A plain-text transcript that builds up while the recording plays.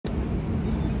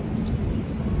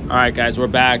All right, guys, we're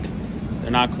back.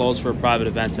 They're not closed for a private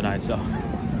event tonight, so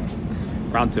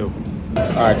round two. All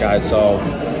right, guys, so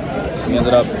we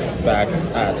ended up back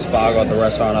at Spago at the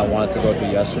restaurant I wanted to go to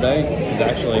yesterday.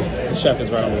 Actually, the chef is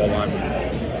right on the wall line.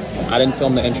 I didn't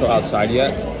film the intro outside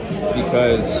yet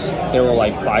because there were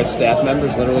like 5 staff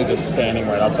members literally just standing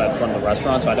right outside front of the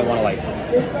restaurant, so I didn't want to like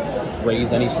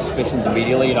raise any suspicions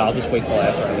immediately. You know, I'll just wait till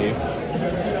after I leave.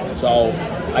 So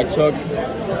I took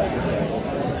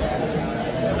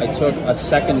a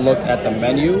second look at the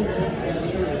menu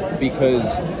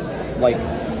because, like,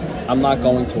 I'm not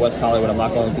going to West Hollywood, I'm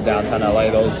not going to downtown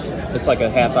LA. It's like a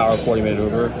half hour, 40-minute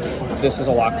Uber. This is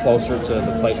a lot closer to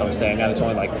the place I'm staying at. It's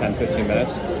only like 10-15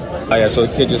 minutes. Oh yeah, so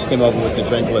the kid just came over with the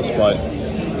drink list, but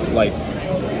like,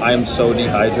 I am so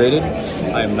dehydrated.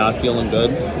 I am not feeling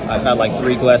good. I've had like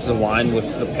 3 glasses of wine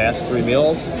with the past 3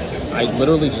 meals. I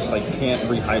literally just like can't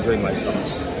rehydrate my stomach.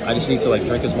 I just need to like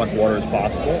drink as much water as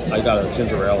possible. I got a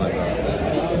ginger ale and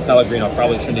Pellegrino.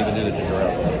 Probably shouldn't even do the ginger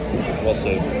ale. We'll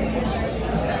see.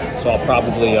 So I'll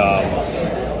probably,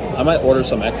 I might order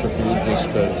some extra food just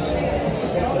because,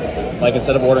 like,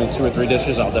 instead of ordering 2 or 3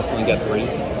 dishes, I'll definitely get 3.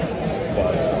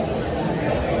 But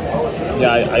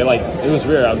yeah, I like, it was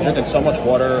weird. I was drinking so much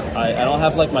water. I don't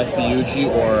have like my Fiji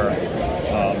or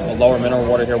a lower mineral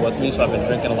water here with me, so I've been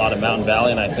drinking a lot of Mountain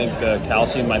Valley, and I think the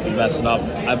calcium might be messing up.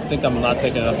 I think I'm not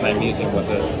taking enough magnesium with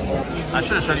it. I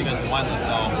should have showed you guys the wine list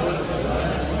though.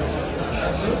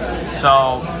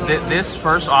 So this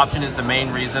first option is the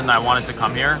main reason I wanted to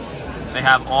come here. They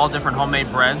have all different homemade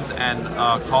breads and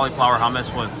cauliflower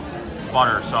hummus with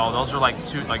butter. So those are like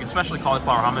 2, like especially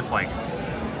cauliflower hummus, like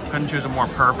couldn't choose a more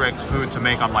perfect food to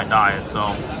make on my diet.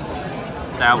 So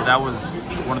that was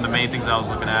one of the main things I was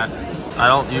looking at. I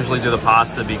don't usually do the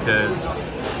pasta because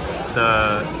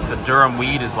the durum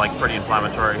wheat is like pretty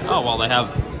inflammatory. Oh well, they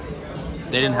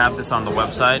didn't have this on the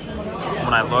website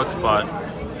when I looked, but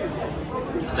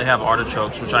they have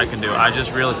artichokes, which I can do. I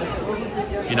just really,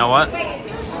 you know what?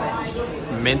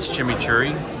 Minced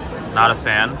chimichurri, not a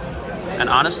fan. And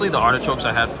honestly, the artichokes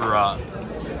I had for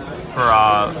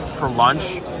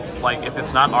lunch, like if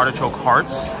it's not artichoke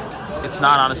hearts, it's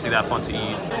not honestly that fun to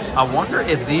eat. I wonder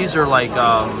if these are like,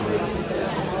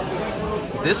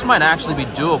 this might actually be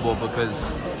doable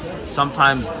because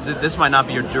sometimes this might not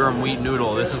be your durum wheat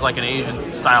noodle. This is like an Asian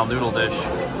style noodle dish.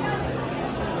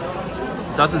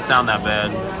 Doesn't sound that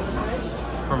bad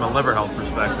from a liver health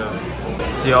perspective.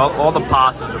 See, all the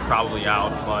pastas are probably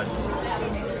out, but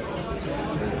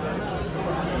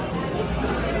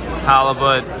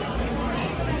halibut,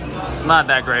 not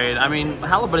that great. I mean,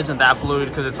 halibut isn't that polluted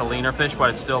because it's a leaner fish, but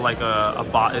it's still like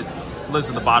it lives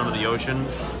at the bottom of the ocean.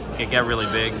 It can get really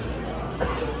big.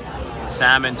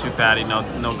 Salmon, too fatty, no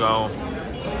go.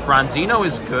 Bronzino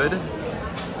is good,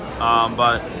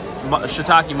 but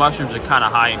shiitake mushrooms are kind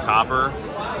of high in copper.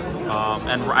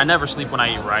 And I never sleep when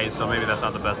I eat rice, so maybe that's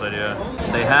not the best idea.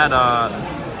 They had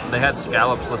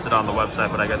scallops listed on the website,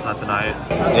 but I guess not tonight.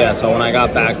 Yeah, so when I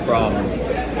got back from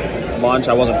lunch,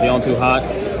 I wasn't feeling too hot.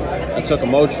 I took a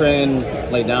Motrin,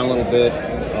 laid down a little bit,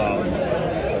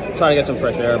 try to get some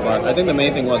fresh air, but I think the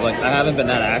main thing was, like, I haven't been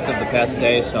that active the past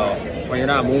day, so when you're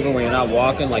not moving, when you're not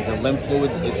walking, like, your lymph fluid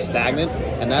is stagnant,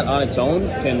 and that on its own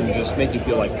can just make you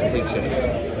feel like complete shit.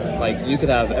 Like, you could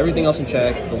have everything else in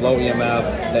check, the low EMF,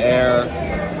 the air,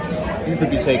 you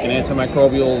could be taking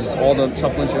antimicrobials, all the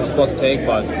supplements you're supposed to take,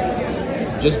 but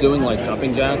just doing like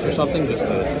jumping jacks or something just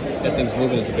to get things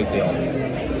moving is a big deal.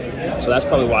 So that's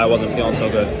probably why I wasn't feeling so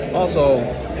good. Also,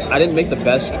 I didn't make the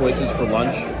best choices for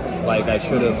lunch. Like, I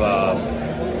should have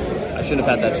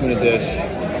had that tuna dish.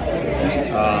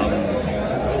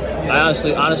 I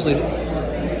honestly,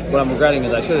 what I'm regretting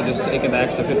is I should have just taken the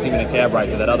extra 15-minute cab ride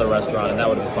to that other restaurant, and that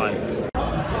would have been fine.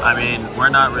 I mean, we're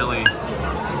not really,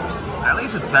 at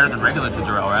least it's better than regular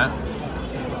ginger ale, right?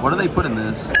 What do they put in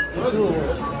this?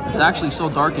 It's actually so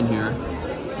dark in here.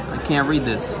 I can't read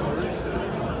this.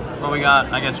 Well, we got,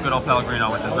 I guess, good old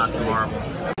Pellegrino, which is not too horrible.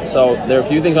 So there are a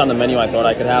few things on the menu I thought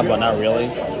I could have, but not really.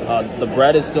 The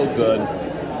bread is still good.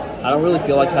 I don't really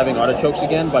feel like having artichokes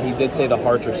again, but he did say the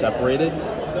hearts are separated.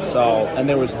 So, and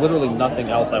there was literally nothing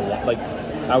else I want. Like,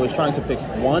 I was trying to pick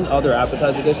one other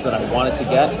appetizer dish that I wanted to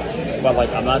get, but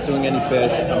like, I'm not doing any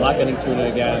fish. I'm not getting tuna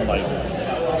again. Like,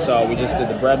 so we just did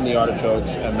the bread and the artichokes,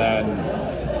 and then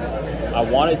I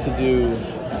wanted to do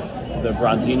the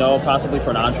bronzino possibly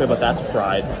for an entree, but that's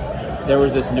fried. There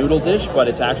was this noodle dish, but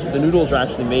it's actually, the noodles are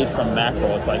actually made from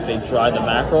mackerel. It's like they dry the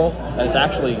mackerel, and it's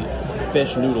actually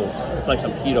fish noodles. It's like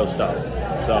some keto stuff.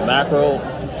 So mackerel,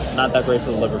 not that great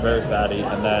for the liver, very fatty.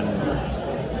 And then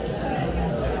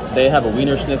they have a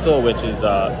wiener schnitzel, which is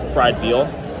fried veal.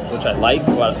 which I like,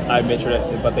 but I made sure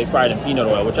that, but they fry it in peanut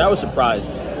oil, which I was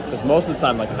surprised, because most of the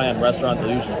time, like high-end restaurants,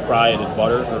 they usually fry it in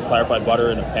butter or clarified butter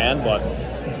in a pan, but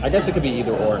I guess it could be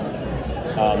either or.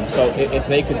 So if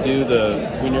they could do the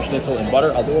Wiener Schnitzel in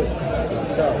butter, I'll do it.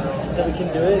 So we can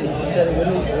do it. He just said it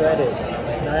wouldn't be breaded.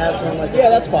 And I asked him like, yeah,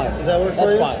 that's fine. Does that work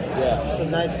for you? That's fine. Yeah. Just a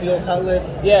nice veal cutlet.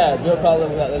 Yeah, veal cutlet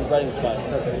without this breading is fine.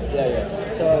 Perfect. Yeah.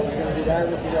 So we're gonna do that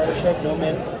with the artichoke, no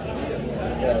mint.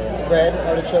 Yeah. Bread,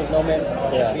 artichoke, no mint.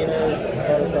 Yeah. Wiener,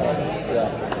 cauliflower. Yeah.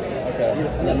 Okay.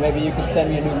 And then maybe you could send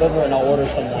me a new liver and I'll order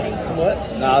some wine. Some what?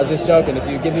 No, I was just joking. If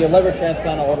you give me a liver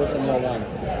transplant, I'll order some more wine.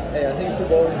 Hey, I think you should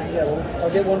go. Yeah, I'll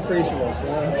get one for each of us.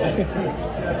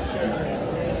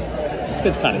 This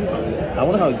kid's kind of young. I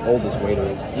wonder how old this waiter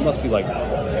is. He must be like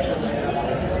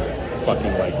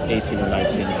fucking like 18 or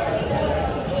 19.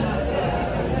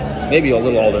 Maybe a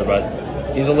little older, but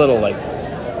he's a little like.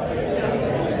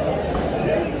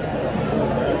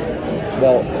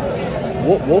 Well,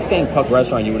 Wolfgang Puck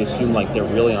restaurant, you would assume like they're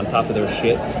really on top of their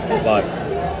shit, but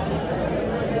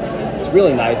it's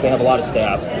really nice. They have a lot of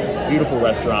staff. Beautiful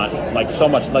restaurant. Like so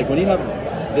much. Like when you have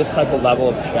this type of level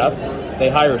of chef, they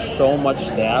hire so much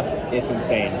staff, it's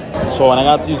insane. So when I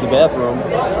got to use the bathroom,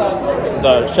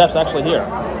 the chef's actually here.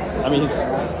 I mean, he's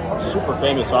super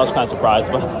famous, so I was kind of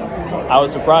surprised, but I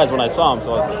was surprised when I saw him.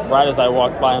 So right as I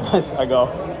walked by him, I go,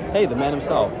 hey, the man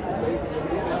himself.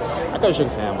 I could have shook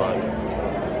his hand, but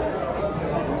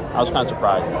I was kind of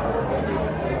surprised.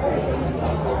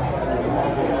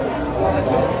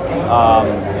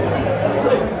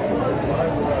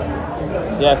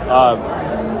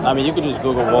 I mean, you could just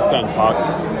Google Wolfgang Puck.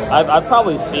 I've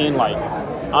probably seen, like,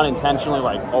 unintentionally,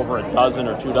 like, over a dozen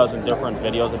or 24 different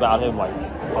videos about him, like,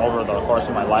 over the course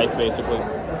of my life, basically.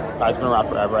 Guy's been around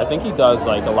forever. I think he does,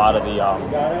 like, a lot of the,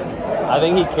 I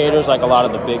think he caters, like, a lot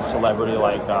of the big celebrity,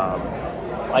 like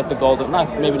the Golden,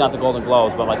 maybe not the Golden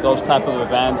Globes, but, like, those type of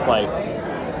events, like,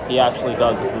 he actually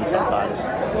does the food sometimes.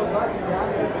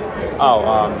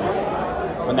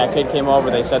 When that kid came over,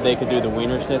 they said they could do the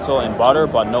Wiener Schnitzel in butter,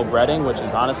 but no breading, which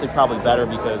is honestly probably better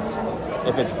because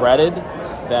if it's breaded,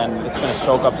 then it's going to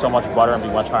soak up so much butter and be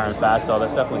much higher in fat. So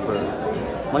that's definitely for.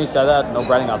 When he said that, no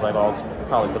breading, I was like, oh, it's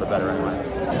probably for the better anyway.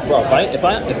 Bro, if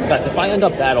I end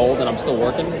up that old and I'm still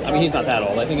working, I mean, he's not that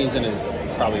old. I think he's in his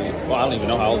probably. Well, I don't even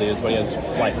know how old he is, but he has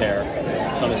white hair,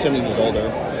 so I'm assuming he's older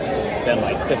than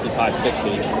like 55,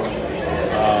 60.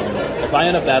 If I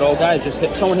end up that old guy, just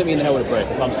someone hit me in the head with a brick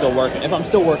if I'm still working. If I'm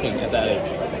still working at that age.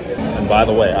 And by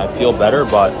the way, I feel better,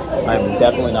 but I'm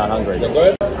definitely not hungry.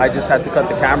 I just had to cut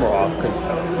the camera off because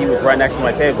he was right next to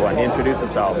my table and he introduced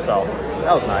himself, so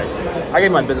that was nice. I gave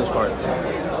him my business card.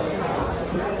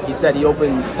 He said he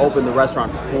opened the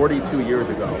restaurant 42 years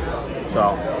ago.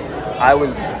 So I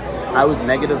was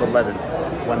 -11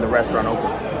 when the restaurant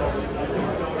opened.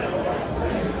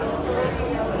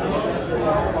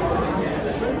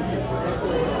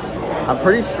 I'm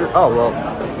pretty sure. Oh well,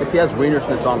 if he has Wiener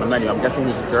Schnitzel on the menu, I'm guessing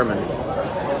he's German.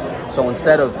 So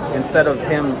instead of him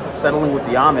settling with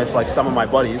the Amish like some of my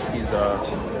buddies, he's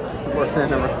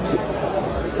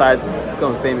decided to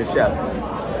become a famous chef.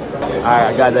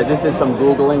 Alright guys, I just did some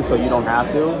Googling so you don't have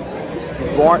to.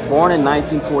 He's born in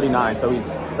 1949, so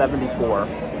he's 74.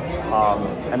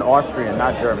 And Austrian,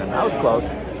 not German. That was close.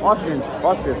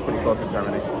 Austria's pretty close to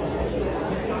Germany.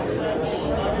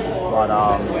 But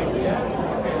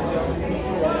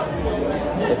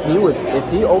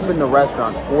if he opened the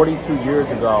restaurant 42 years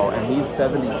ago and he's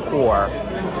 74,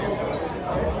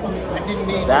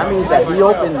 that means that he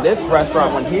opened this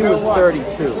restaurant when he was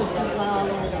 32.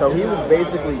 So he was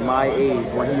basically my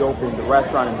age when he opened the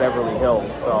restaurant in Beverly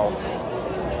Hills. So,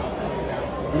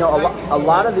 you know, a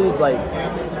lot of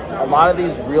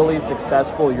these really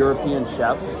successful European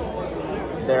chefs,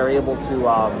 they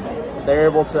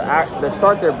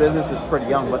start their businesses pretty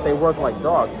young, but they work like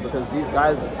dogs because these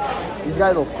guys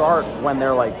will start when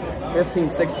they're like 15,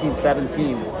 16,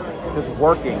 17, just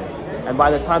working. And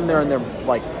by the time they're in their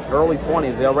like early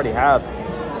 20s, they already have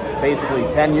basically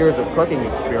 10 years of cooking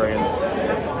experience.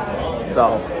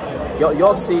 So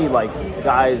you'll see like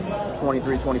guys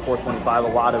 23, 24, 25, a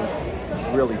lot of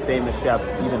really famous chefs,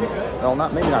 maybe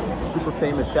not super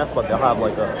famous chef, but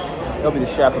they'll be the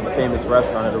chef of a famous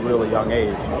restaurant at a really young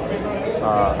age.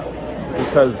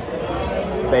 Because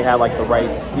they had like the right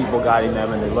people guiding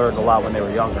them and they learned a lot when they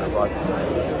were younger. But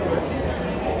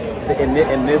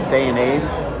in this day and age,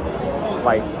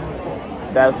 like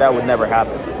that would never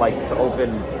happen. Like to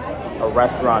open a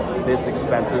restaurant this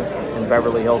expensive in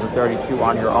Beverly Hills at 32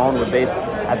 on your own at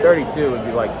 32 would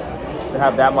be like to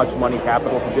have that much money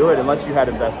capital to do it, unless you had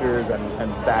investors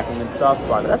and backing and stuff.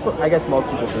 But that's what I guess most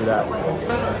people do that.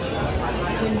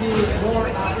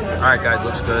 All right, guys,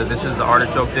 looks good. This is the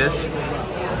artichoke dish.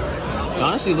 It's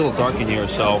honestly a little dark in here,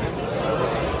 so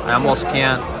I almost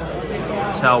can't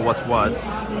tell what's what.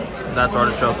 That's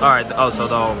artichoke. All right. Oh, so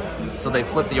they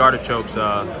flip the artichokes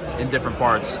in different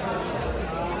parts.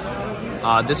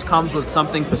 This comes with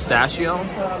something pistachio.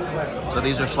 So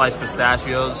these are sliced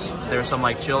pistachios. There's some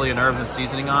like chili and herbs and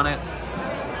seasoning on it.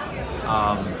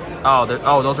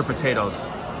 Oh, those are potatoes.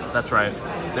 That's right.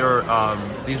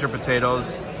 These are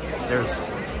potatoes. There's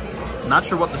not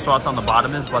sure what the sauce on the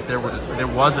bottom is, but there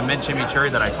was a mint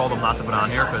chimichurri that I told them not to put on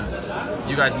here because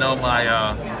you guys know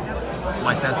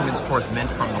my sentiments towards mint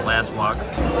from the last vlog.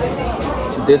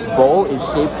 This bowl is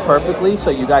shaped perfectly,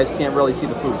 so you guys can't really see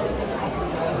the food.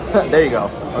 There you go.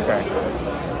 Okay.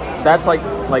 That's like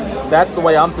that's the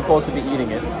way I'm supposed to be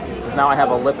eating it. Because now I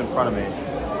have a lip in front of me,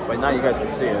 but now you guys can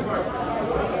see it.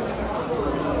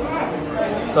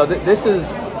 So this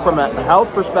is, from a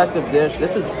health perspective dish,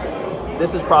 this is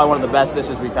probably one of the best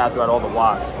dishes we've had throughout all the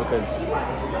vlogs, because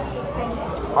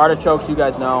artichokes, you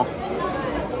guys know,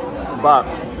 but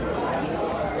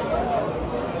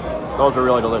those are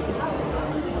really delicious.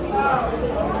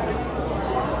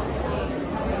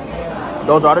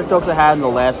 Those artichokes I had in the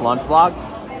last lunch vlog,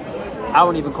 I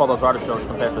wouldn't even call those artichokes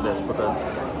compared to this, because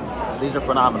these are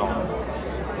phenomenal.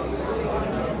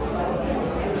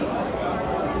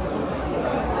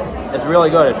 It's really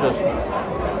good. It's just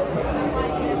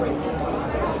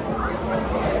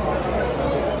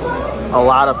a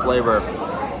lot of flavor.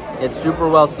 It's super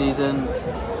well seasoned.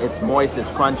 It's moist.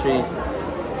 It's crunchy.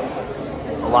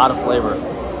 A lot of flavor.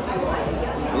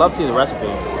 I love seeing the recipe.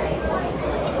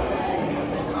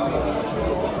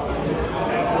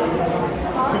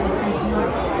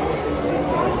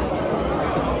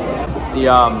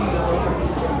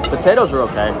 The potatoes are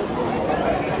okay.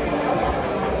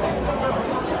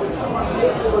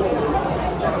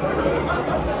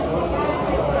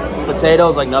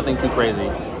 Potatoes, like nothing too crazy.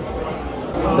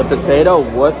 The potato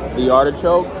with the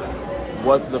artichoke,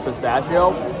 with the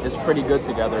pistachio, is pretty good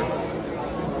together.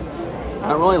 I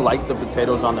don't really like the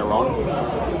potatoes on their own.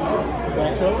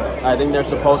 I think they're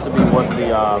supposed to be with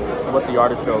the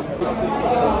artichoke.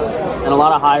 In a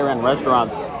lot of higher end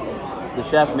restaurants, the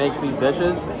chef makes these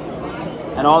dishes,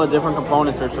 and all the different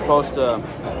components are supposed to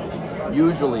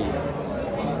usually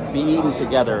be eaten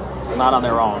together, not on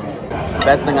their own.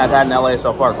 Best thing I've had in LA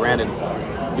so far, granted,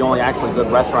 the only actually good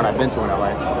restaurant I've been to in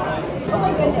LA.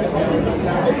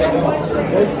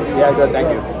 Yeah, good, thank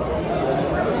you.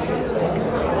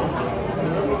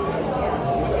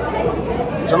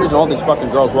 For some reason, all these fucking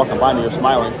girls walking by me are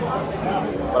smiling,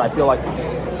 but I feel like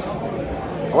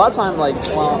a lot of times, like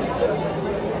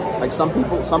some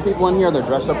people in here, they're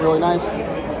dressed up really nice.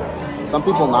 Some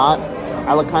people not.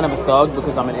 I look kind of a thug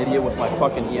because I'm an idiot with my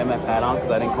fucking EMF hat on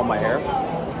because I didn't comb my hair.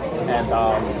 And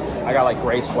I got like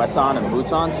gray sweats on and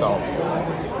boots on, so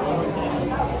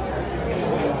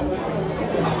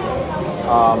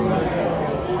I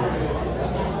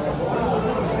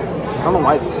don't know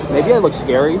why. Maybe I look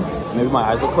scary. Maybe my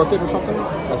eyes look crooked or something.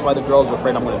 That's why the girls are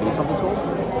afraid I'm going to do something to them.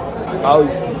 Oh,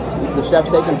 the chef's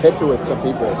taking a picture with some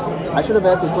people. I should have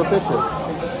asked him for a picture.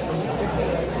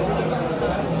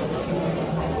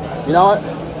 You know what?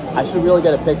 I should really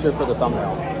get a picture for the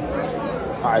thumbnail.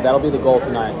 All right, that'll be the goal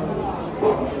tonight.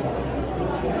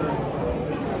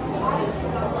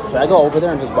 Should I go over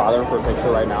there and just bother him for a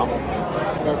picture right now?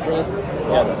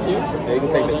 Yes. Yeah, you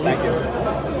can take this. Thank you.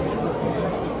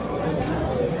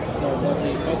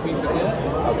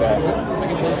 Okay.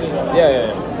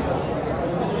 Yeah.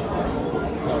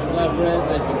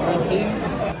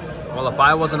 Well, if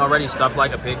I wasn't already stuffed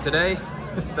like a pig today,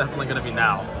 it's definitely going to be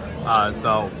now.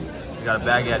 So we got a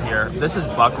baguette here. This is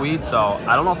buckwheat, so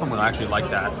I don't know if I'm going to actually like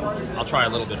that. I'll try a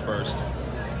little bit first.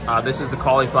 This is the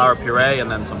cauliflower puree and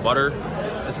then some butter.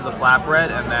 This is a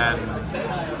flatbread and then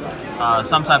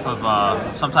some type of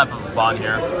bun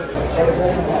here.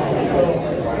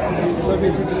 So if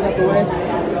you take this out the way?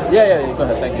 Yeah, go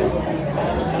ahead, thank you.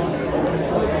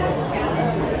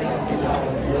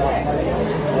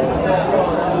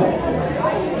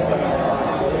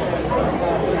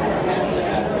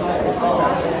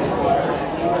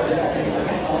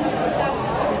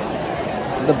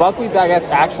 The buckwheat baguette's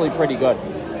actually pretty good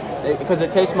because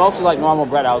it tastes mostly like normal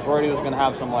bread. I was worried it was going to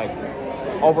have some like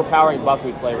overpowering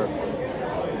buckwheat flavor.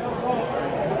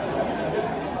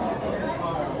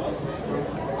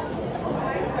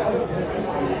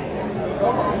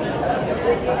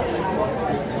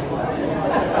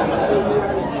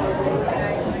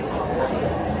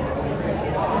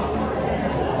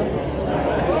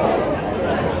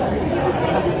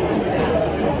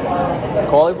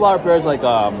 Cauliflower puree is like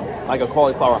a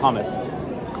cauliflower hummus.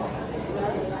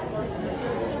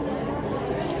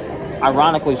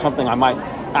 Ironically, something I might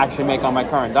actually make on my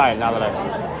current diet now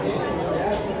that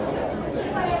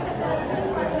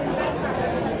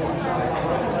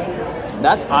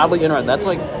That's oddly interesting. That's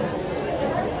like,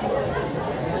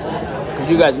 because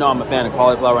you guys know I'm a fan of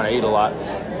cauliflower and I eat a lot.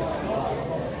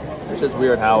 It's just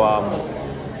weird how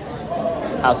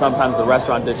sometimes the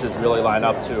restaurant dishes really line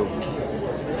up to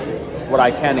what I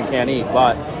can and can't eat,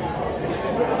 but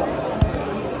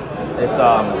it's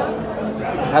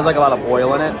it has like a lot of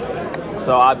oil in it.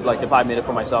 So I'd like, if I made it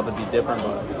for myself, it'd be different,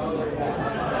 but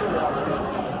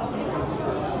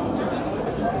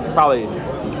probably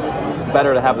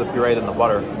better to have the puree than the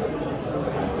butter.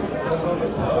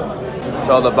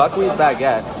 So the buckwheat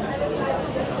baguette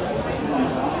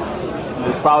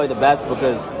is probably the best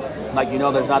because, like, you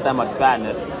know, there's not that much fat in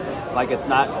it. Like, it's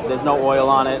not, there's no oil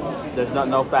on it, there's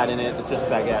no fat in it, it's just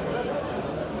baguette.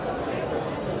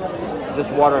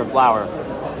 Just water and flour.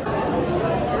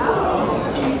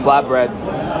 Flatbread,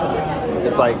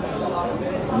 it's like,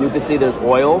 you can see there's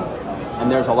oil and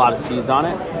there's a lot of seeds on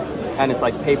it, and it's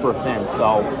like paper thin.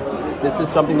 So this is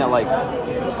something that like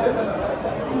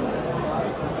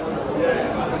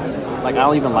I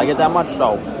don't even like it that much,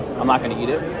 so I'm not gonna eat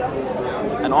it.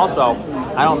 And also,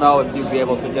 I don't know if you'd be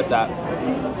able to dip that.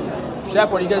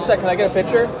 Chef, what are you gonna say? Can I get a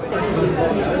picture?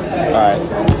 All right.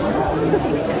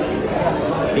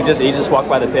 He just walked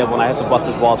by the table and I had to bust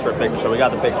his balls for a picture, so we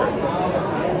got the picture.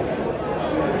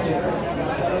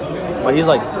 But he's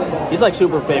like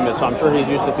super famous, so I'm sure he's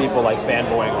used to people like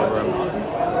fanboying over him.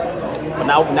 But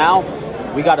now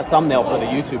we got a thumbnail for the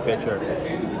YouTube picture,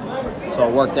 so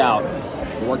it worked out.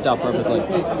 It worked out perfectly.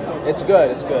 It's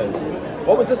good. It's good.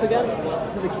 What was this again?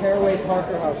 These are the Caraway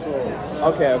Parker House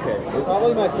rolls. Okay. They're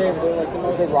probably my favorite. They're like the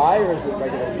most. Is it rye or is it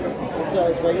regular wheat?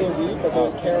 It's regular wheat, but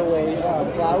there's caraway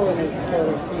flour and there's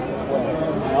caraway seeds as well.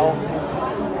 No,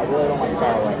 I really don't like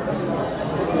caraway.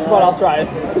 But I'll try it.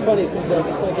 It's funny because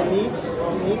it's like anise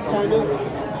kind of,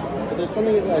 but there's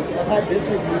something like, I've had this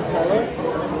with Nutella,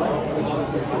 which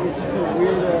it's just a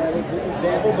weird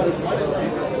example, but it's,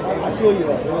 I feel you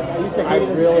though. I used to hate it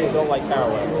as a really kid. don't like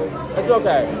caraway. It's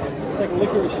okay. It's like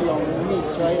licoricey on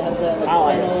anise, right? It has that like I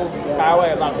like final, it.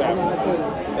 Caraway, I'm not bad.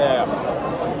 Yeah.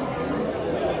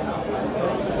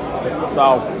 So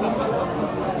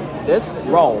this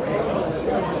roll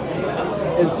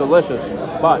is delicious,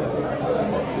 but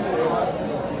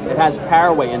it has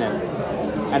caraway in it.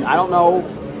 And I don't know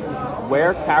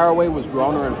where caraway was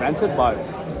grown or invented, but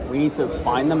we need to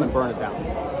find them and burn it down.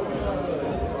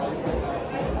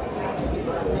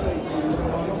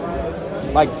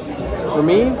 Like, for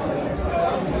me,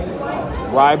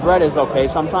 rye bread is okay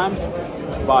sometimes,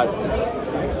 but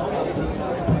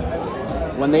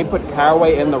when they put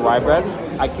caraway in the rye bread,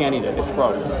 I can't eat it. It's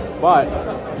gross. But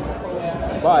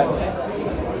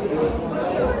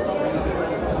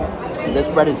this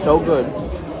bread is so good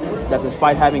that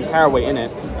despite having caraway in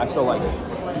it, I still like it.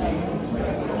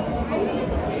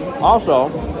 Also,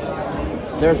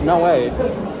 there's no way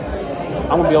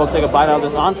I'm gonna be able to take a bite out of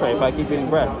this entree if I keep eating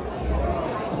bread.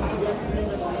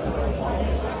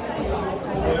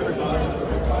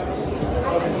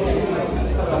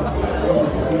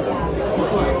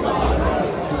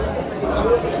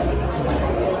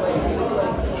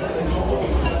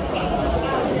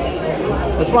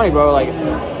 It's funny, bro, like,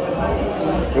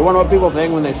 you wonder what people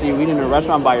think when they see you eating in a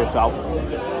restaurant by yourself.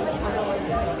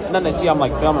 And then they see I'm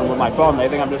like filming with my phone, they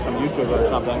think I'm just some YouTuber or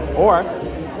something. Or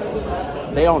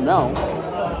they don't know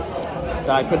that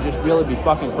I could just really be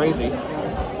fucking crazy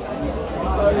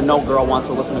and no girl wants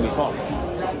to listen to me talk.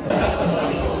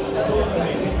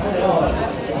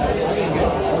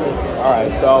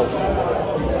 Alright, so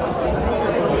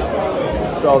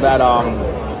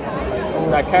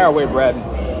that caraway bread,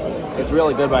 it's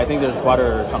really good, but I think there's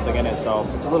butter or something in it, so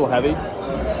it's a little heavy.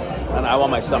 And I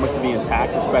want my stomach to be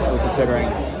intact, especially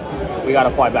considering we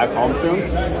gotta fly back home soon.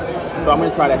 So I'm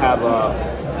gonna try to have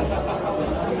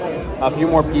a few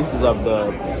more pieces of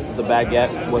the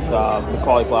baguette with the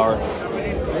cauliflower.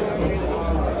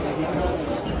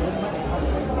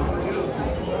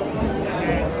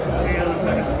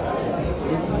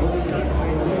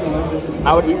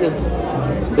 I would eat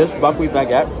this buckwheat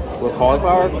baguette with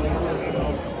cauliflower.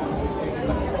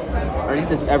 I eat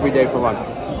this every day for lunch.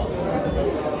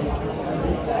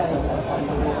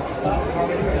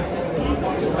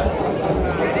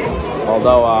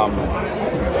 Although,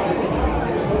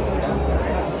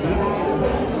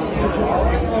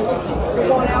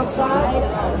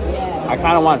 I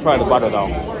kind of want to try the butter though.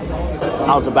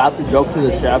 I was about to joke to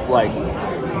the chef like,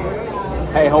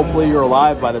 hey, hopefully you're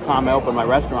alive by the time I open my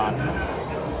restaurant.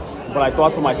 But I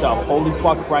thought to myself, holy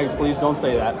fuck, Frank, please don't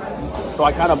say that. So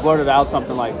I kind of blurted out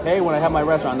something like, hey, when I have my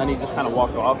restaurant, and then he just kind of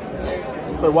walked off.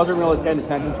 So he wasn't really paying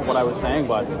attention to what I was saying,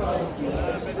 but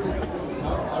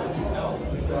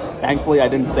thankfully I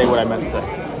didn't say what I meant to say.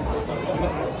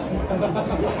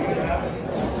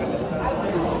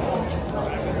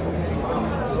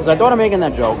 Because I thought of making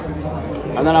that joke,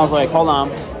 and then I was like, hold on,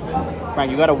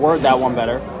 Frank, you got to word that one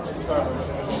better.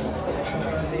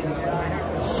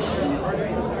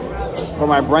 But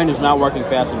my brain is not working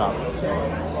fast enough.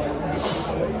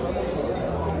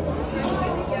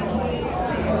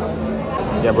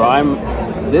 Yeah, bro,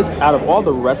 out of all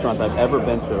the restaurants I've ever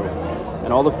been to,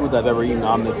 and all the foods I've ever eaten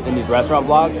in these restaurant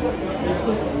vlogs,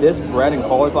 this bread and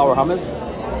cauliflower hummus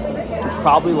is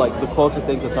probably like the closest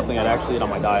thing to something I'd actually eat on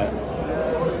my diet.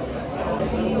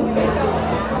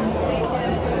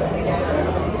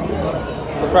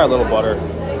 Let's try a little butter.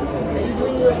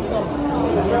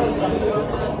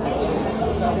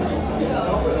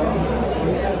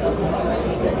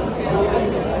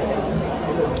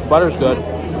 Butter's good.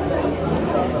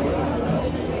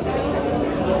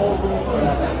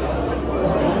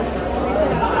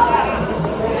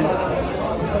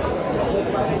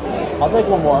 I'll take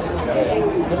one more.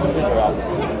 This is ginger ale.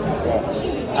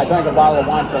 Yeah. I drank a bottle of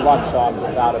wine for lunch, so I'm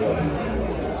just out of it.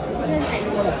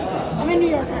 I'm a New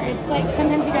Yorker. It's like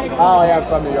sometimes you gotta go. Oh yeah, I'm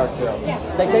from New York too. Yeah.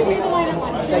 They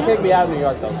kicked me out of New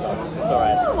York though, so it's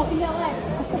alright. Oh, welcome to LA.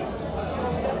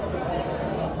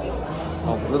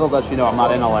 Well, little does she know I'm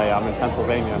not in LA, I'm in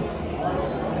Pennsylvania.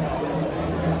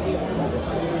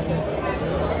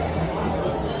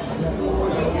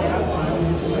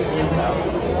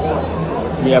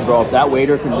 Yeah, bro, if that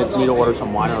waiter convinced me to order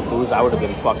some wine or booze, I would have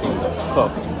been fucking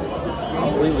cooked.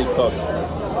 Completely cooked.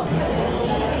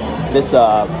 This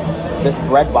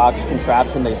bread box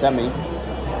contraption they sent me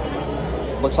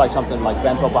looks like something like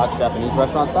bento box Japanese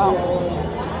restaurant style.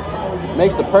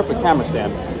 Makes the perfect camera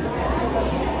stand.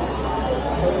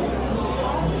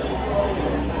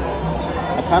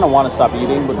 I kind of want to stop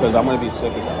eating because I'm going to be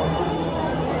sick as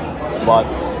hell. But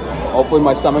hopefully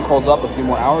my stomach holds up a few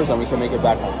more hours and we can make it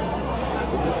back home.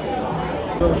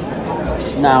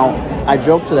 Now, I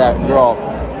joked to that girl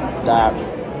that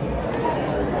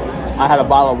I had a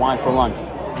bottle of wine for lunch,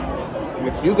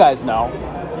 which you guys know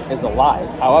is a lie.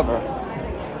 However,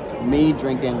 me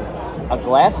drinking a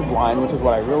glass of wine, which is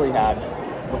what I really had,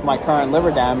 with my current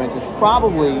liver damage, is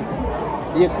probably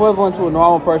the equivalent to a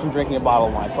normal person drinking a bottle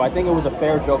of wine. So I think it was a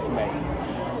fair joke to make.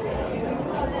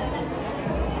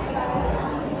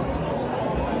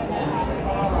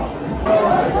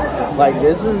 Like,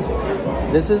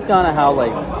 this is kind of how,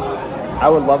 like, I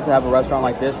would love to have a restaurant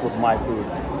like this with my food.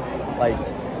 Like,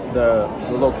 the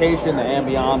location, the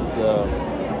ambiance,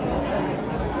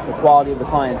 the quality of the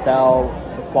clientele,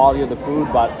 the quality of the food,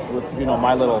 but with, you know,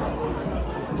 my little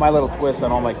twist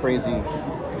on all my crazy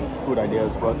food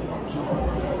ideas. But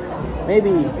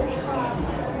maybe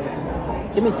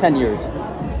give me 10 years.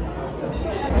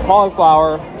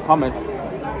 Cauliflower hummus.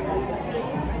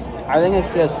 I think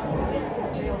it's just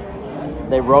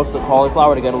they roast the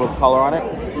cauliflower to get a little color on it,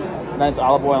 and then it's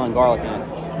olive oil and garlic in it.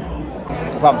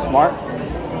 If I'm smart,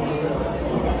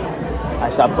 I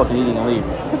stop fucking eating and leave.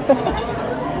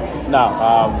 No,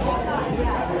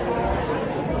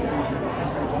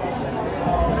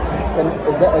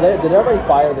 did everybody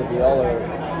fire the veal, or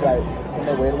can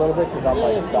they wait a little bit? Because I'm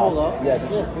like, stop. Yeah,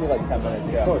 just give me like 10 minutes,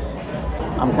 yeah. Of course.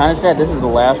 I'm kind of sad this is the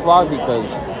last vlog because...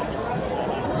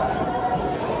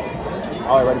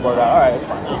 Oh, I already brought it out. Alright, it's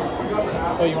fine.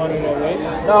 Oh, you want to know, right?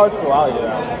 No, it's cool. I'll eat it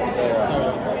out.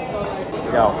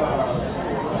 Yo.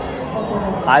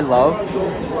 I love...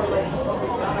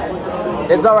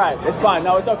 It's alright. It's fine.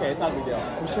 No, it's okay. It's not a big deal.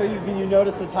 I'm sure you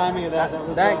noticed the timing of that. That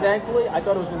was thankfully, I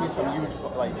thought it was going to be some huge,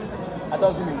 like... I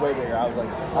thought it was going to be way bigger. I was like,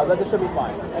 I bet this should be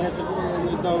fine. And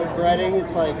there's no breading.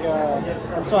 It's like,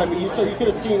 I'm sorry, but you could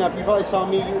have seen, you probably saw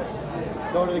me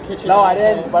go to the kitchen. No, I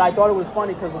didn't, but I thought it was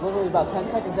funny because literally about 10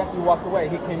 seconds after you walked away,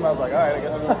 he came. I was like, all right, I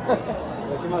guess.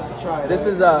 Like, you must have tried. This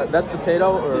is that's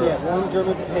potato, or yeah, warm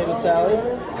German potato salad.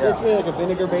 Yeah. Basically like a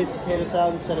vinegar-based potato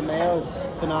salad instead of mayo. It's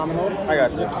phenomenal. I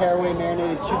got you. These are caraway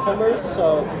marinated cucumbers.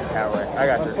 So caraway, I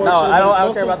got you. No, I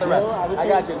don't care about the rest. I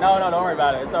got you. No, don't worry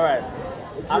about it. It's all right.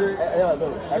 If you're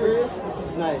curious, this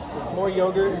is nice. It's more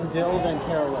yogurt and dill than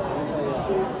caraway. I'll tell you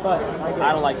that. But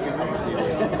I don't like cucumbers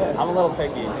either. I'm a little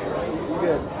picky.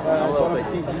 Good.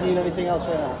 Do you need anything else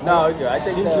right now? No, you're good. I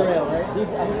think ginger ale, right? I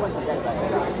think once I get it back.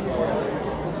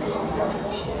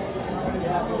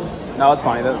 No, it's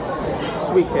funny. The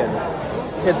sweet kid.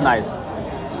 Kid's nice.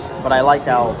 But I like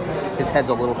how his head's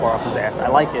a little far off his ass. I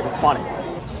like it. It's funny.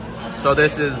 So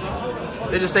this is...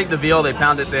 They just take the veal, they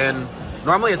pound it thin.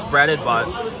 Normally it's breaded, but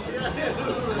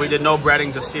We did no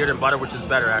breading, just seared in butter, which is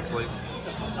better actually.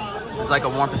 It's like a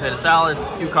warm potato salad,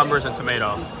 cucumbers, and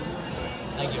tomato.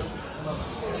 Thank you.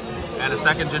 And a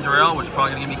second ginger ale, which is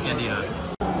probably gonna give me candida.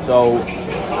 So,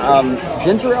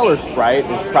 ginger ale or Sprite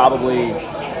is probably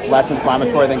less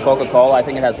inflammatory than Coca-Cola. I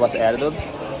think it has less additives.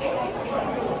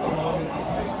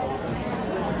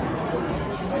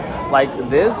 Like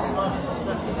this,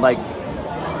 like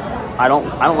I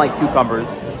don't like cucumbers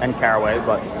and caraway,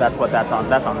 but that's on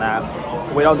that.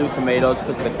 We don't do tomatoes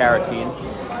because of the carotene.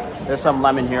 There's some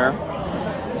lemon here.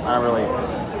 I don't really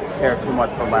care too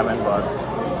much for lemon, but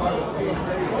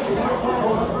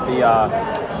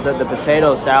the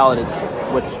potato salad is,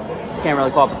 which you can't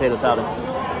really call it potato salad. It's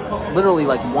literally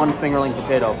like one fingerling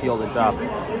potato peeled and chopped.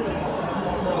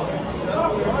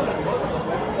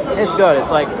 It's good. It's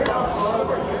like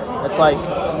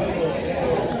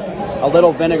a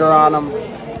little vinegar on them.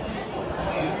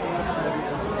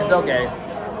 It's okay.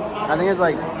 I think it's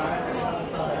like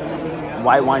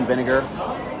white wine vinegar.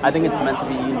 I think it's meant to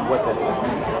be eaten with it.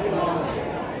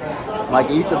 Like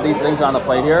each of these things on the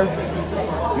plate here,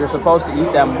 you're supposed to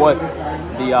eat them with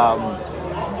the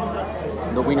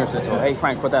wiener schnitzel. Hey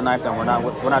Frank, put that knife down. We're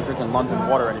not drinking London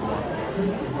water anymore.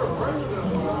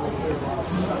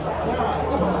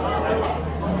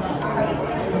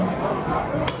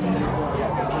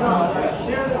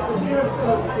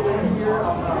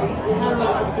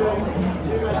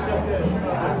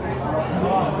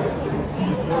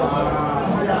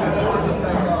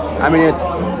 I mean,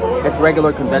 it's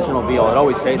regular conventional veal. It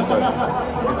always tastes good.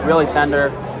 It's really tender.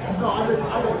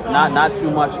 Not too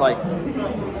much like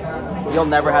veal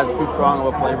never has too strong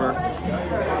of a flavor.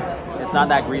 It's not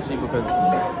that greasy because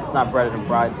it's not breaded and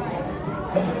fried.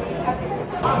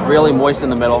 Really moist in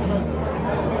the middle.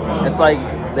 It's like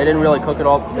they didn't really cook it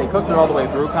all. They cooked it all the way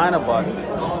through, kind of, but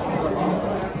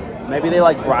maybe they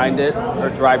like brined it or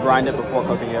dry brined it before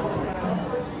cooking it,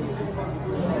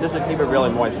 just to keep it really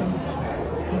moist.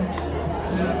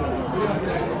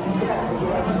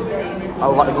 A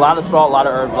lot of salt, a lot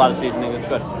of herbs, a lot of seasoning. It's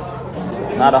good.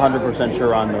 Not 100%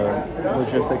 sure on the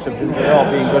logistics of ginger ale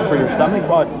being good for your stomach,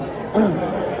 but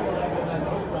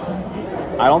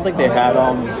I don't think they had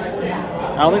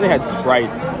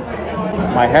Sprite.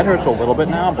 My head hurts a little bit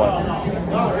now, but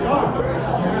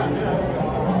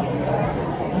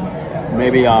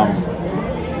maybe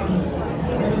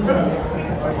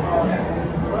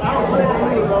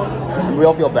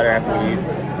we'll feel better after we eat.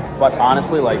 But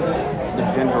honestly, like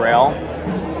the ginger ale,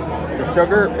 the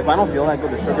sugar, if I don't feel that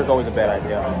good, the sugar's always a bad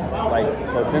idea. Like,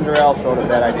 so ginger ale, soda,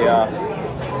 bad idea.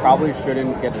 Probably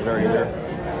shouldn't get dessert either.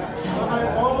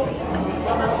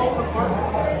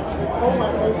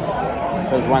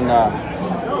 Because when the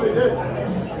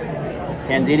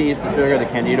candida eats the sugar, the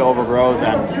candida overgrows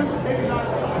and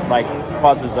like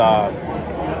causes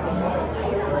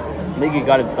leaky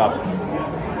gut and stuff.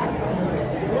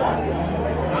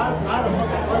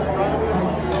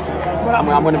 But I'm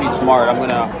going to be smart.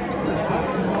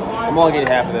 I'm only getting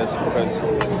half of this because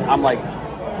I'm like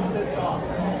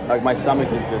my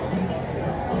stomach is just,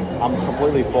 I'm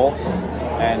completely full,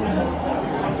 and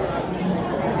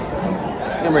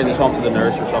I'm gonna bring this home to the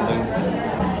nurse or something.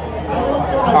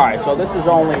 All right, so this is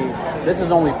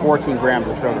only 14 grams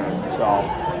of sugar. So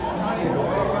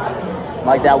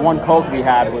like that one Coke we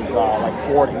had was like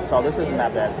 40. So this isn't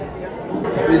that bad.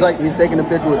 He's taking a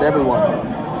picture with everyone.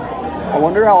 I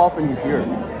wonder how often he's here.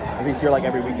 If he's here like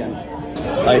every weekend.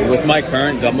 Like with my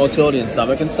current gut motility and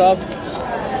stomach and stuff,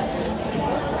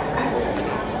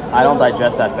 I don't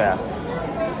digest that fast.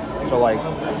 So like,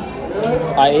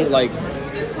 I ate like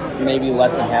maybe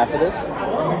less than half of this,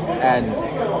 and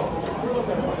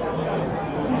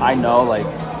I know like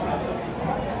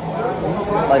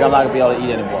I'm not gonna be able to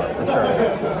eat anymore for sure.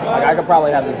 Like I could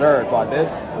probably have dessert, but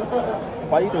this,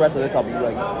 if I eat the rest of this, I'll be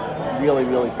like really,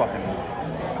 really fucking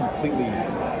completely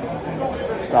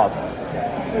stuffed.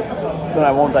 Then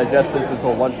I won't digest this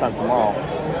until lunchtime tomorrow.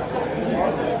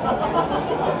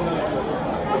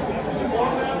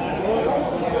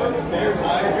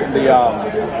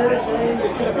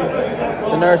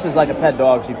 The nurse is like a pet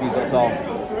dog. She feeds it, so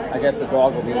I guess the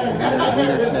dog will be eating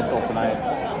wiener schnitzel tonight.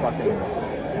 Fucking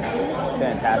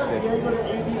fantastic.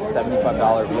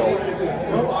 $75 bill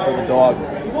for the dog.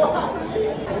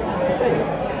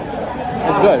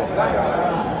 It's good.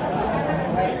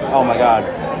 Oh my god.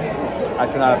 I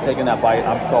should not have taken that bite.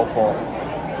 I'm so full.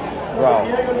 Bro.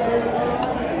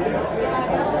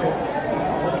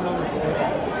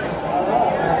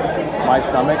 My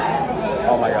stomach,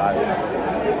 oh my god.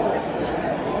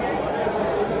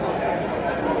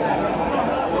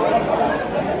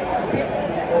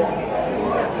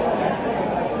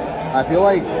 I feel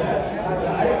like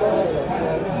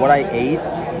what I ate,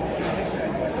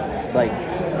 like,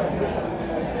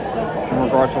 in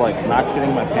regards to, like, not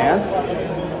shitting my pants,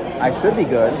 I should be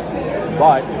good,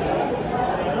 but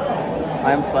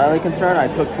I am slightly concerned. I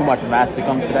took too much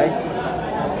masticum today,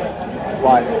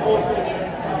 but,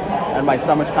 and my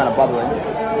stomach's kind of bubbling.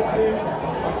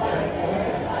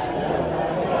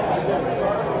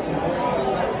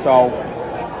 So,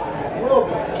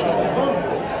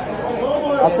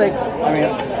 I'll take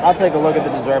a look at the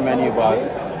dessert menu, but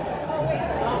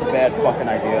it's a bad fucking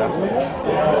idea.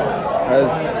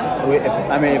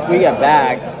 If we get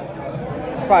back,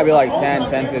 it'll probably be like 10,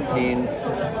 15.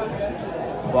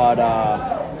 But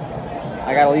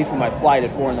I gotta leave for my flight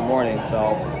at 4 in the morning,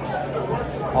 so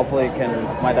hopefully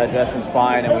my digestion's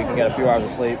fine and we can get a few hours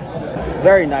of sleep.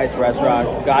 Very nice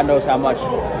restaurant. God knows how much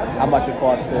it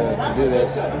costs to do this.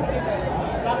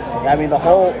 I mean, the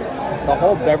whole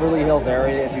Beverly Hills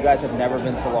area, if you guys have never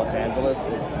been to Los Angeles,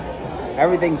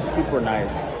 everything's super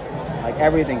nice. Like,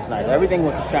 everything's nice. Everything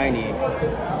looks shiny.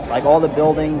 Like, all the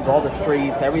buildings, all the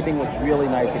streets, everything looks really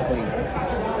nice and clean.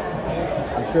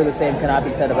 I'm sure the same cannot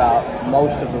be said about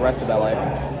most of the rest of LA.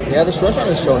 Yeah, this restaurant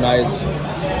is so nice.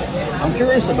 I'm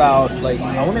curious about, like,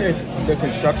 I wonder if the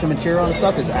construction material and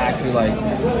stuff is actually, like,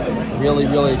 really,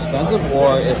 really expensive,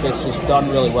 or if it's just done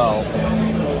really well.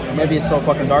 Or maybe it's so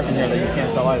fucking dark in here that you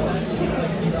can't tell either.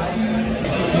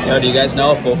 Yo, do you guys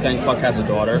know if Wolfgang Puck has a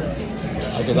daughter?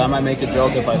 Because I might make a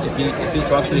joke if he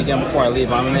talks to me again before I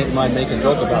leave. I might make a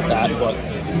joke about that, but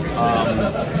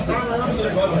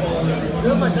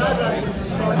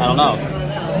I don't know.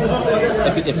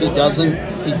 If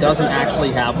he doesn't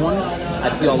actually have one,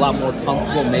 I'd feel a lot more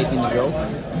comfortable making the joke.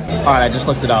 All right, I just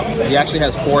looked it up. He actually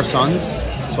has 4 sons,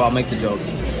 so I'll make the joke.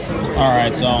 All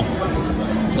right, so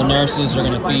the nurses are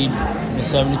gonna feed the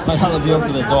 $75 bill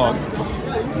to the dog.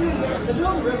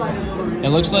 It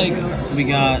looks like we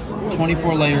got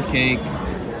 24-layer cake,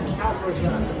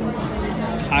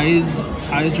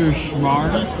 Kaiser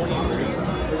Schmarrn,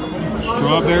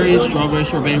 strawberry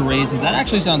sorbet raisins. That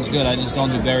actually sounds good. I just don't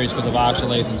do berries because of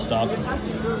oxalates and stuff.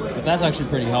 But that's actually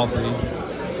pretty healthy.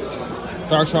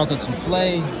 Dark chocolate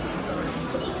souffle.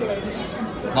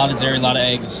 A lot of dairy, a lot of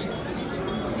eggs.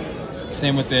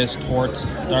 Same with this, torte,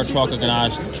 dark chocolate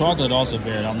ganache. Chocolate also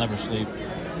good, I'll never sleep.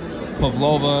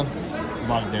 Pavlova, a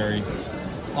lot of dairy.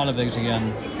 A lot of eggs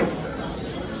again.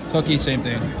 Cookies, same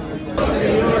thing.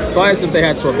 So I asked if they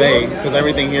had sorbet, because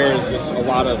everything here is just a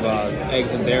lot of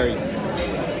eggs and dairy.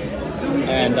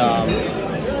 And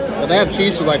well, they have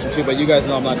cheese selection too, but you guys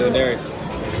know I'm not doing dairy.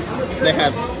 They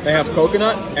have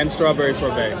coconut and strawberry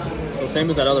sorbet. So same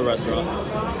as that other restaurant.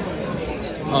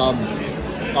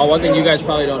 One thing you guys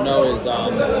probably don't know is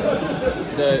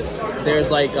there's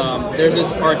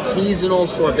this artisanal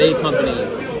sorbet company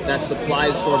that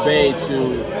supplies sorbet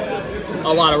to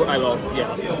a lot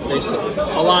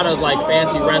of like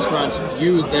fancy restaurants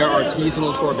use their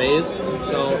artisanal sorbets.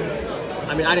 So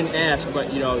I mean, I didn't ask,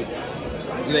 but you know, you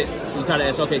kind of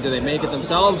ask, okay, do they make it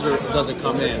themselves or does it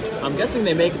come in? I'm guessing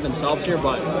they make it themselves here,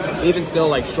 but even still,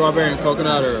 like strawberry and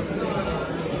coconut are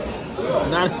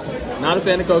not a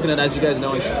fan of coconut, as you guys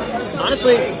know.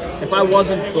 Honestly, if I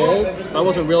wasn't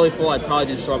really full, I'd probably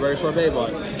do strawberry sorbet,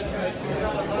 but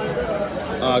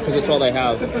because it's all they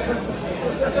have.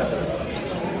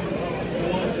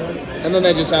 And then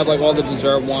they just have like all the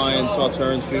dessert wine,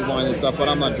 sauternes, sweet wine and stuff, but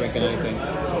I'm not drinking anything.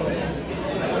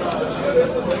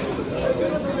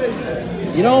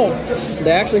 You know,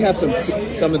 they actually have some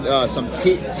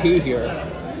tea here,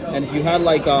 and if you had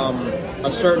like a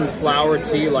certain flower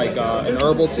tea, like an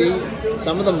herbal tea,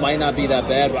 some of them might not be that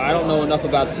bad, but I don't know enough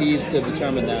about teas to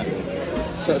determine that.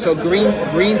 So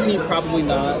green tea, probably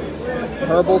not.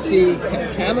 Herbal tea,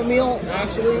 chamomile,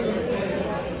 actually,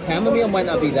 chamomile might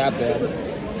not be that bad.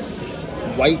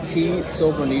 White tea,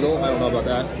 silver needle, I don't know about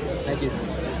that. Thank you.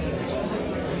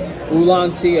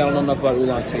 Oolong tea, I don't know enough about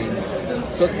oolong tea.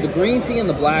 So the green tea and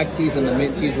the black teas and the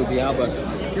mint teas would be out, but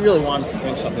if you really wanted to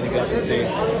drink something, you got some tea.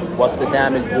 What's the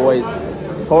damage, boys?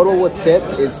 Total with tip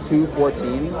is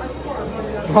 $2.14.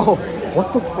 Bro,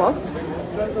 what the fuck?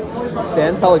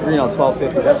 San Pellegrino,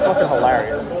 $12.50. That's fucking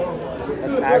hilarious.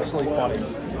 That's actually funny.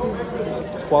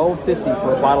 $12.50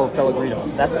 for a bottle of Pellegrino.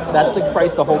 That's the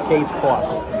price the whole case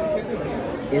costs.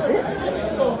 Is it?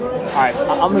 Alright,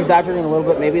 I'm exaggerating a little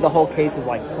bit. Maybe the whole case is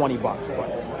like $20, but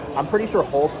I'm pretty sure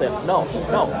wholesale. No,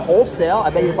 wholesale. I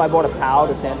bet you if I bought a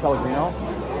pound of San Pellegrino,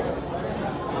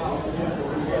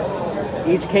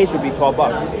 each case would be $12,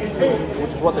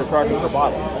 which is what they're charging per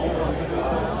bottle.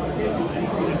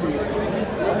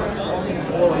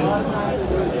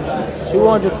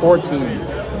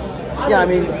 $214. Yeah, I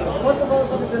mean,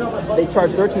 they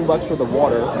charge $13 for the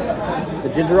water. The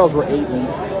ginger ales were $8 each.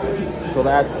 So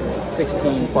that's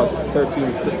 16 plus 13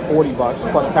 is 40 bucks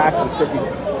plus taxes 50.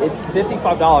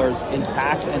 $55 in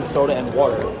tax and soda and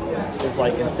water is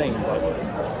like insane.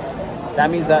 But that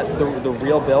means that the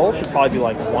real bill should probably be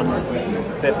like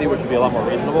 150, which would be a lot more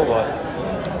reasonable. But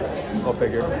go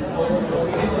figure.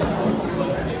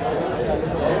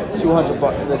 200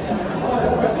 bucks. This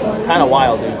kind of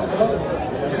wild,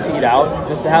 dude. Just to eat out,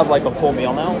 just to have like a full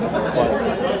meal now. But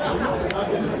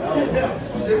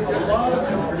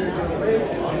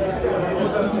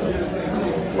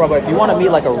bro, but if you want to meet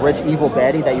like a rich evil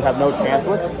baddie that you have no chance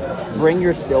with, bring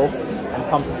your stilts and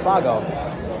come to Spago.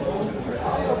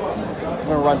 I'm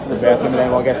gonna run to the bathroom and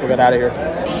then I guess we'll get out of here.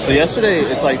 So yesterday,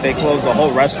 it's like they closed the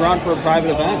whole restaurant for a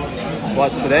private event, but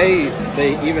today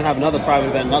they even have another private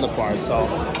event in another part. So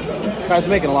guys are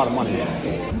making a lot of money.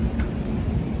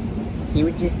 He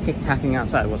was just tick-tocking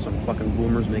outside with some fucking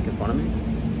boomers making fun of me.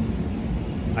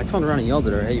 I turned around and yelled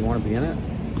at her, "Hey, you want to be in it?"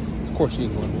 Of course she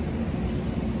ignored me.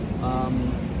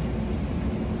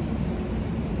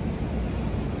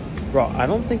 Bro, I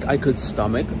don't think I could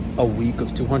stomach a week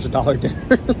of $200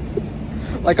 dinners.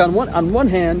 Like on one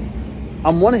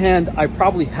hand, I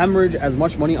probably hemorrhage as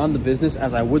much money on the business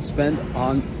as I would spend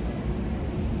on.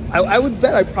 I would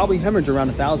bet I probably hemorrhage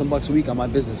around $1,000 a week on my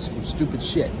business for stupid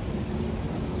shit.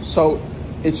 So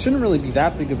it shouldn't really be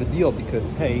that big of a deal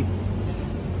because hey,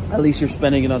 at least you're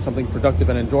spending it on something productive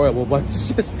and enjoyable. But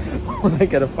it's just when I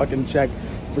get a fucking check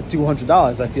for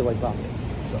 $200, I feel like vomiting.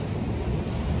 So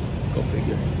go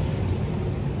figure.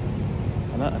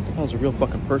 I thought that was a real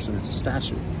fucking person. It's a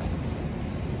statue.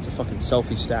 It's a fucking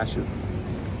selfie statue.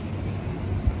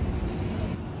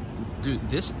 Dude,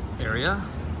 this area,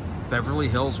 Beverly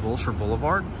Hills, Wilshire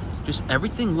Boulevard, just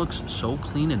everything looks so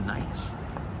clean and nice.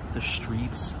 The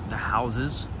streets, the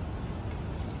houses,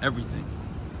 everything.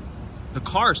 The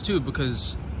cars too,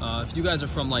 because if you guys are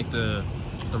from like the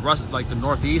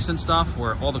Northeast and stuff,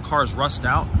 where all the cars rust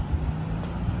out,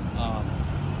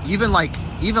 even like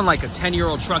a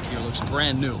 10-year-old truck here looks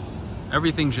brand new.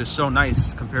 Everything's just so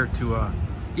nice compared to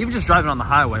even just driving on the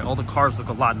highway. All the cars look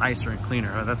a lot nicer and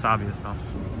cleaner. That's obvious though.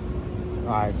 All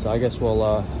right, so I guess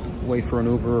we'll wait for an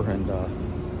Uber and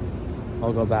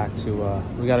I'll go back to.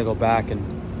 We got to go back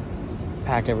and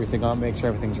pack everything up, make sure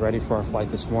everything's ready for our flight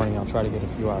this morning. I'll try to get a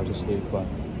few hours of sleep, but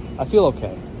I feel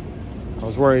okay. I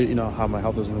was worried, you know, how my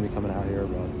health was going to be coming out here,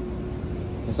 but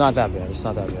it's not that bad. It's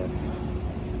not that bad.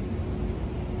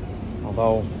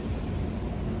 Although,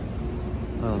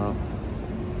 I don't know.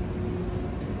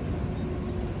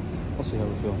 We'll see how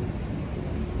we feel.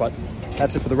 But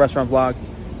that's it for the restaurant vlog.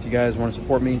 If you guys want to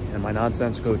support me and my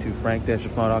nonsense, go to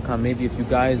frank-chafano.com. Maybe if you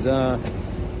guys, you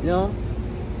know,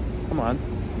 come on,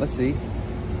 let's see.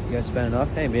 You guys spend enough,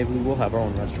 hey, maybe we will have our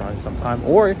own restaurant sometime.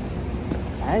 Or,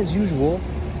 as usual,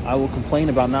 I will complain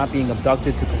about not being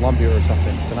abducted to Colombia or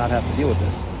something to not have to deal with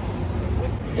this.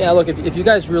 Yeah, look, if you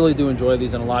guys really do enjoy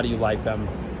these and a lot of you like them,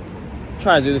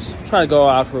 try to do this. Try to go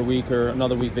out for a week or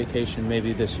another week vacation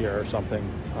maybe this year or something.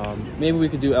 Maybe we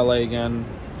could do LA again,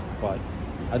 but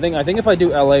I think if I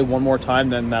do LA one more time,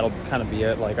 then that'll kind of be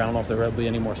it. Like, I don't know if there will be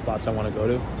any more spots I want to go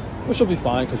to, which will be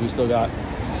fine because we still got,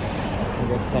 I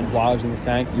guess, 10 vlogs in the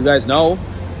tank. You guys know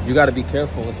you got to be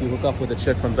careful if you hook up with a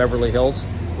chick from Beverly Hills,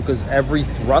 because every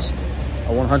thrust,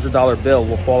 a $100 bill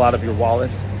will fall out of your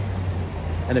wallet.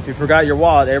 And if you forgot your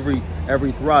wallet, every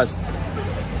thrust,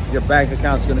 your bank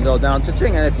account's going to go down.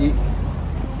 Cha-ching. And if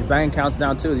your bank account's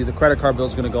down too, the credit card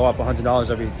bill's going to go up $100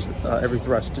 every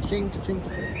thrust. Cha-ching, cha-ching,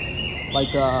 cha-ching.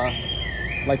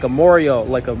 Like a Mario,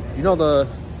 like a, you know, the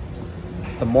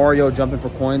Mario jumping for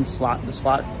coins slot, the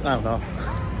slot. I don't know.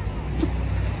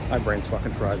 My brain's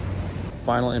fucking fried.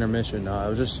 Final intermission. I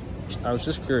was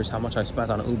just curious how much I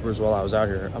spent on Ubers while I was out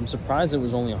here. I'm surprised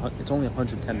it's only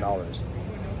 $110.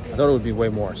 I thought it would be way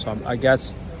more. So I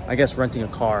guess renting a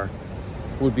car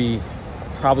would be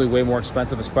probably way more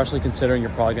expensive, especially considering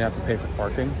you're probably gonna have to pay for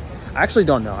parking. I actually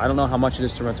don't know. I don't know how much it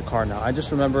is to rent a car now. I just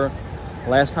remember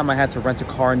last time I had to rent a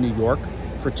car in New York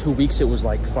for 2 weeks, it was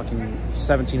like fucking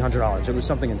 $1,700. It was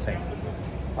something insane.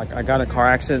 Like, I got in a car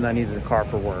accident and I needed a car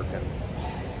for work.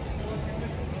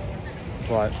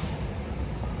 But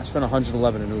I spent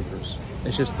 $111 in Ubers.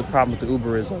 It's just the problem with the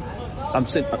Uber is I'm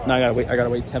sitting now. I gotta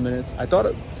wait 10 minutes. I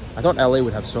thought LA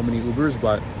would have so many Ubers,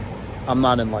 but I'm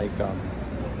not in like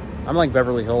I'm like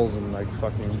Beverly Hills and like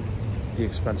fucking the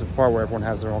expensive part where everyone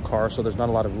has their own car, so there's not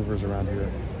a lot of Ubers around here.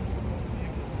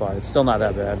 But it's still not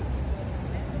that bad.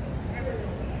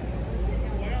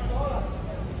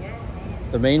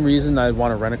 The main reason I'd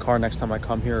want to rent a car next time I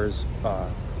come here is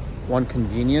one,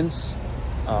 convenience.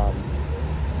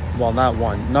 Well, not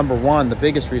one. Number one, the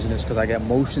biggest reason is because I get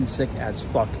motion sick as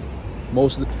fuck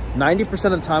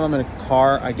 90% of the time I'm in a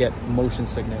car, I get motion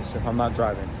sickness if I'm not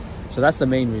driving. So that's the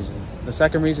main reason. The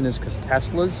second reason is because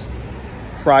Teslas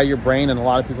fry your brain, and a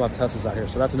lot of people have Teslas out here.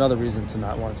 So that's another reason to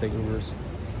not want to take Ubers.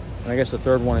 And I guess the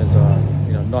third one is,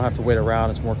 you know, don't have to wait around.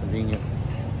 It's more convenient,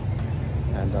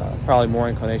 and probably more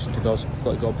inclination to go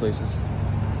places.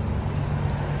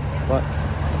 But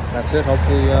that's it.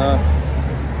 Hopefully,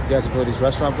 you guys enjoy these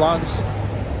restaurant vlogs,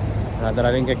 that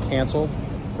I didn't get canceled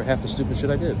for half the stupid shit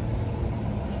I did.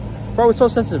 Bro, it's so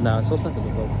sensitive now. It's so sensitive.